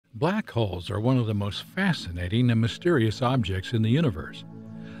Black holes are one of the most fascinating and mysterious objects in the universe.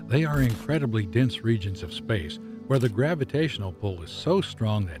 They are incredibly dense regions of space where the gravitational pull is so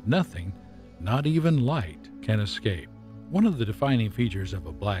strong that nothing, not even light, can escape. One of the defining features of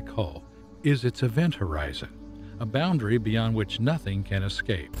a black hole is its event horizon, a boundary beyond which nothing can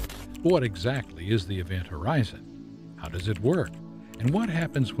escape. What exactly is the event horizon? How does it work? And what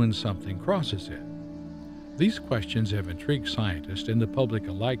happens when something crosses it? These questions have intrigued scientists and the public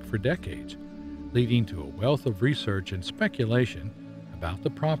alike for decades, leading to a wealth of research and speculation about the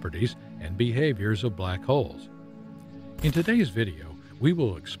properties and behaviors of black holes. In today's video, we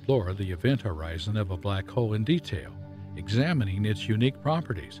will explore the event horizon of a black hole in detail, examining its unique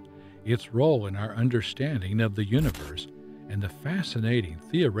properties, its role in our understanding of the universe, and the fascinating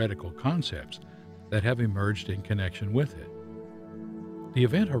theoretical concepts that have emerged in connection with it. The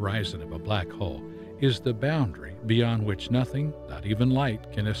event horizon of a black hole is the boundary beyond which nothing, not even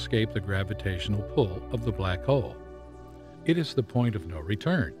light, can escape the gravitational pull of the black hole. It is the point of no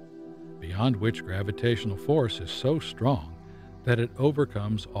return, beyond which gravitational force is so strong that it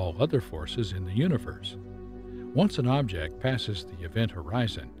overcomes all other forces in the universe. Once an object passes the event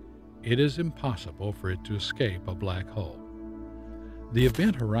horizon, it is impossible for it to escape a black hole. The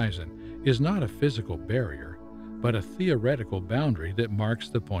event horizon is not a physical barrier, but a theoretical boundary that marks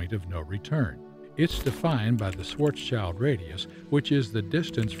the point of no return. It's defined by the Schwarzschild radius, which is the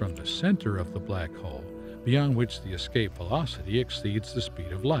distance from the center of the black hole, beyond which the escape velocity exceeds the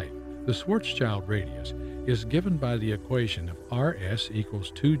speed of light. The Schwarzschild radius is given by the equation of Rs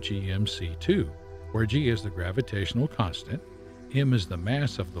equals 2gmc2, where g is the gravitational constant, m is the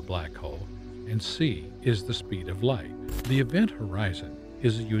mass of the black hole, and c is the speed of light. The event horizon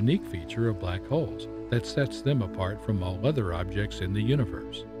is a unique feature of black holes that sets them apart from all other objects in the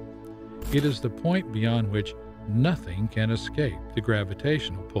universe. It is the point beyond which nothing can escape the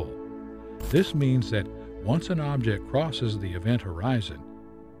gravitational pull. This means that once an object crosses the event horizon,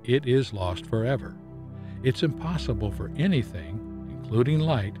 it is lost forever. It's impossible for anything, including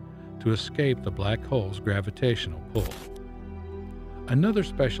light, to escape the black hole's gravitational pull. Another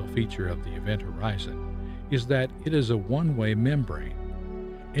special feature of the event horizon is that it is a one-way membrane.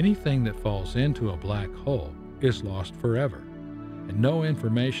 Anything that falls into a black hole is lost forever, and no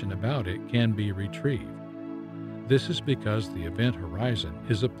information about it can be retrieved. This is because the event horizon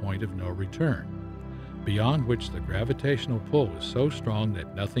is a point of no return, beyond which the gravitational pull is so strong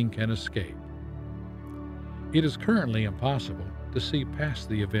that nothing can escape. It is currently impossible to see past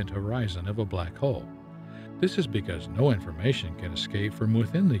the event horizon of a black hole. This is because no information can escape from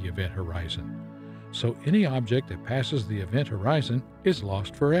within the event horizon, so any object that passes the event horizon is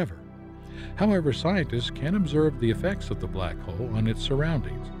lost forever. However, scientists can observe the effects of the black hole on its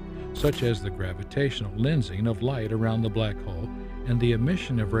surroundings, such as the gravitational lensing of light around the black hole and the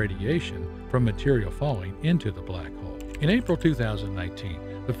emission of radiation from material falling into the black hole. In April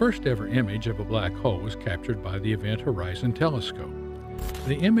 2019, the first ever image of a black hole was captured by the Event Horizon Telescope.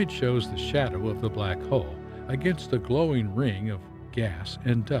 The image shows the shadow of the black hole against a glowing ring of gas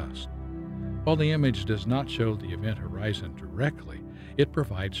and dust. While the image does not show the event horizon directly, it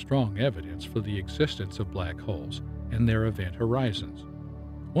provides strong evidence for the existence of black holes and their event horizons.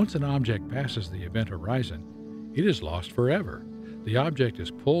 Once an object passes the event horizon, it is lost forever. The object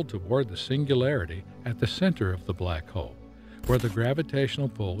is pulled toward the singularity at the center of the black hole, where the gravitational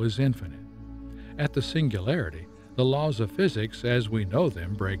pull is infinite. At the singularity, the laws of physics as we know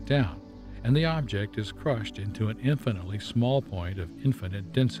them break down, and the object is crushed into an infinitely small point of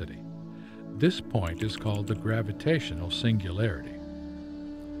infinite density. This point is called the gravitational singularity.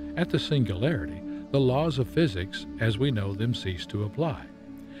 At the singularity, the laws of physics as we know them cease to apply.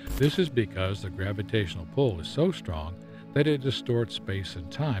 This is because the gravitational pull is so strong that it distorts space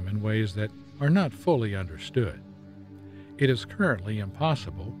and time in ways that are not fully understood. It is currently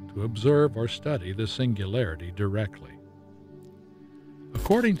impossible to observe or study the singularity directly.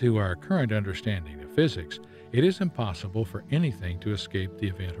 According to our current understanding of physics, it is impossible for anything to escape the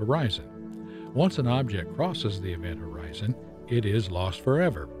event horizon. Once an object crosses the event horizon, it is lost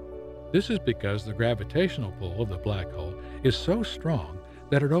forever. This is because the gravitational pull of the black hole is so strong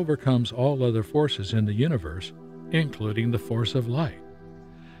that it overcomes all other forces in the universe, including the force of light.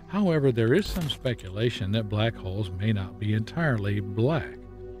 However, there is some speculation that black holes may not be entirely black.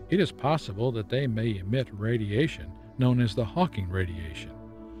 It is possible that they may emit radiation known as the Hawking radiation.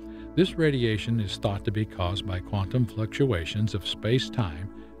 This radiation is thought to be caused by quantum fluctuations of space-time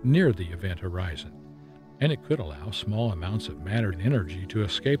near the event horizon, and it could allow small amounts of matter and energy to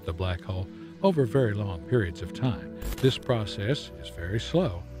escape the black hole over very long periods of time. This process is very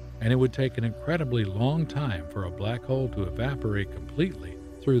slow, and it would take an incredibly long time for a black hole to evaporate completely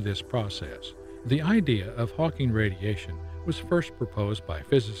through this process. The idea of Hawking radiation was first proposed by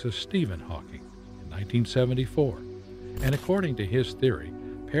physicist Stephen Hawking in 1974, and according to his theory,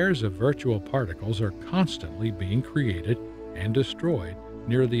 pairs of virtual particles are constantly being created and destroyed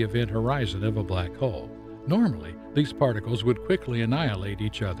near the event horizon of a black hole. Normally, these particles would quickly annihilate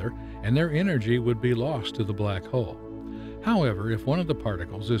each other and their energy would be lost to the black hole. However, if one of the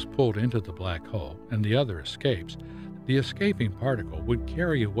particles is pulled into the black hole and the other escapes, the escaping particle would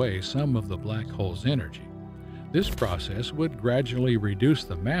carry away some of the black hole's energy. This process would gradually reduce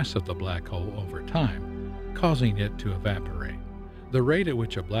the mass of the black hole over time, causing it to evaporate. The rate at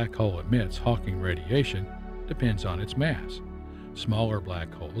which a black hole emits Hawking radiation depends on its mass. Smaller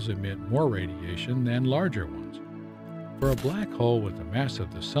black holes emit more radiation than larger ones. For a black hole with the mass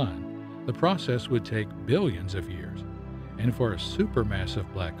of the Sun, the process would take billions of years, and for a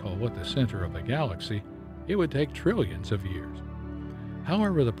supermassive black hole at the center of a galaxy, it would take trillions of years.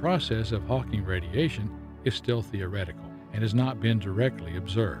 However, the process of Hawking radiation is still theoretical and has not been directly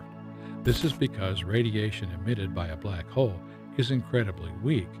observed. This is because radiation emitted by a black hole is incredibly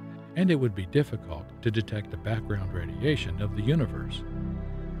weak, and it would be difficult to detect the background radiation of the universe.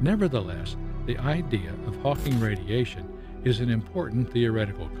 Nevertheless, the idea of Hawking radiation is an important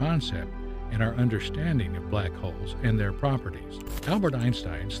theoretical concept in our understanding of black holes and their properties. Albert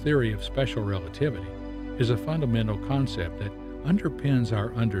Einstein's theory of special relativity is a fundamental concept that underpins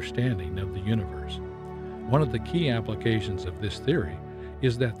our understanding of the universe. One of the key applications of this theory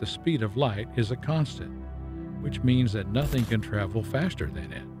is that the speed of light is a constant, which means that nothing can travel faster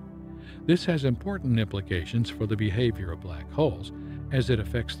than it. This has important implications for the behavior of black holes, as it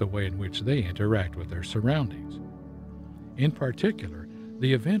affects the way in which they interact with their surroundings. In particular,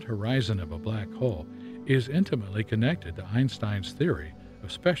 the event horizon of a black hole is intimately connected to Einstein's theory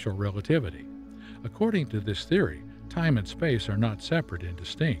of special relativity. According to this theory, time and space are not separate and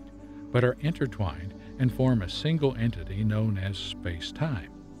distinct, but are intertwined and form a single entity known as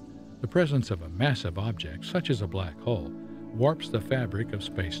space-time. The presence of a massive object, such as a black hole, warps the fabric of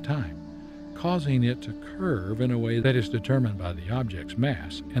space-time, causing it to curve in a way that is determined by the object's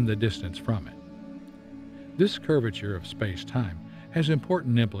mass and the distance from it. This curvature of space-time has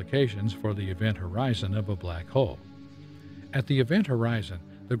important implications for the event horizon of a black hole. At the event horizon,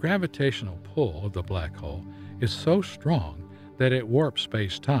 the gravitational pull of the black hole is so strong that it warps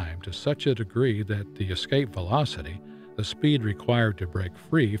space-time to such a degree that the escape velocity, the speed required to break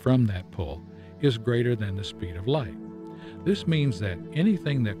free from that pull, is greater than the speed of light. This means that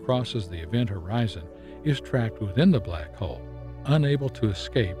anything that crosses the event horizon is trapped within the black hole, unable to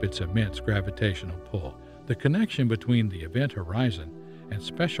escape its immense gravitational pull. The connection between the event horizon and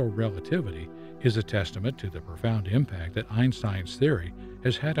special relativity is a testament to the profound impact that Einstein's theory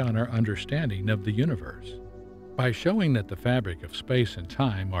has had on our understanding of the universe. By showing that the fabric of space and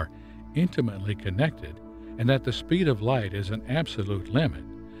time are intimately connected and that the speed of light is an absolute limit,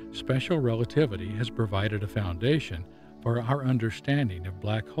 special relativity has provided a foundation for our understanding of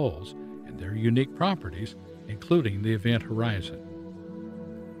black holes and their unique properties, including the event horizon.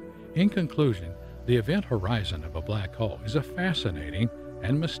 In conclusion, the event horizon of a black hole is a fascinating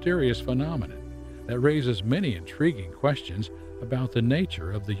and mysterious phenomenon that raises many intriguing questions about the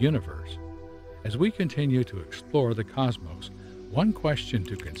nature of the universe. As we continue to explore the cosmos, one question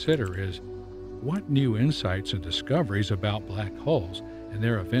to consider is, what new insights and discoveries about black holes and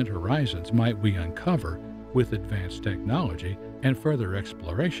their event horizons might we uncover with advanced technology and further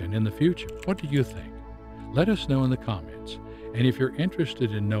exploration in the future? What do you think? Let us know in the comments. And if you're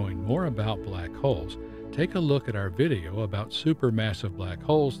interested in knowing more about black holes, take a look at our video about supermassive black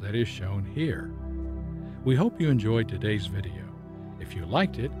holes that is shown here. We hope you enjoyed today's video. If you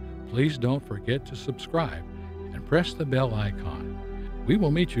liked it, please don't forget to subscribe and press the bell icon. We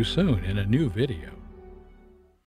will meet you soon in a new video.